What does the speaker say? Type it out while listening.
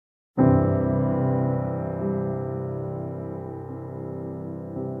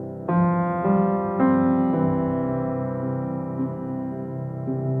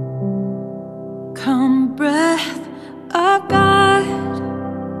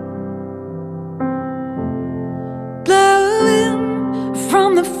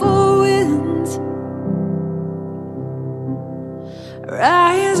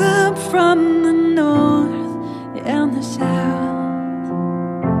from the north and the south,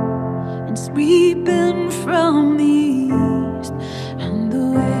 and sweep in from the east and the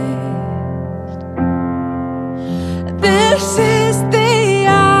west. This is the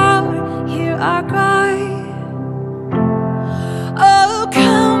hour, hear our cry. Oh,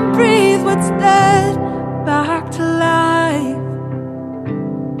 come breathe what's dead back to life.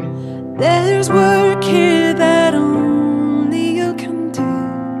 There's work here that only you can do.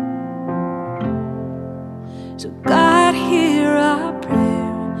 So God, hear our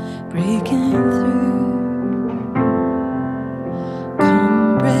prayer breaking through.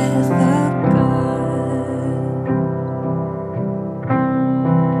 Come, breath of God.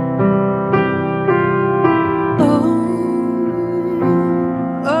 Oh,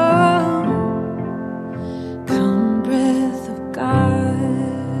 oh, come, breath of God.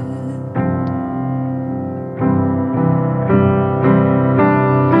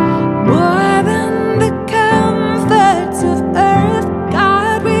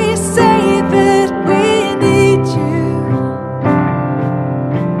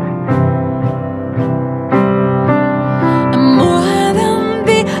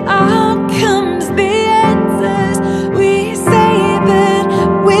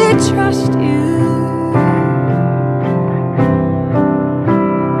 Trust you.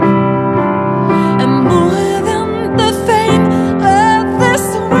 And more than the fame of this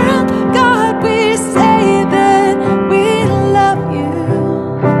world, God, we say that we love you.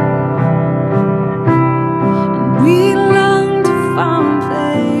 And we long to find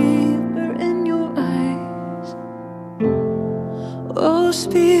favor in your eyes. Oh,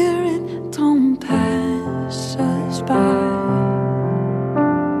 Spirit, don't pass us by.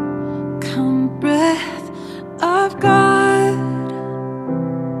 Breath of God,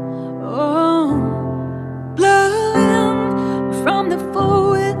 oh, blow in from the four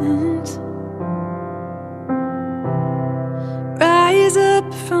winds, rise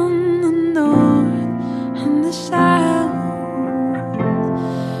up from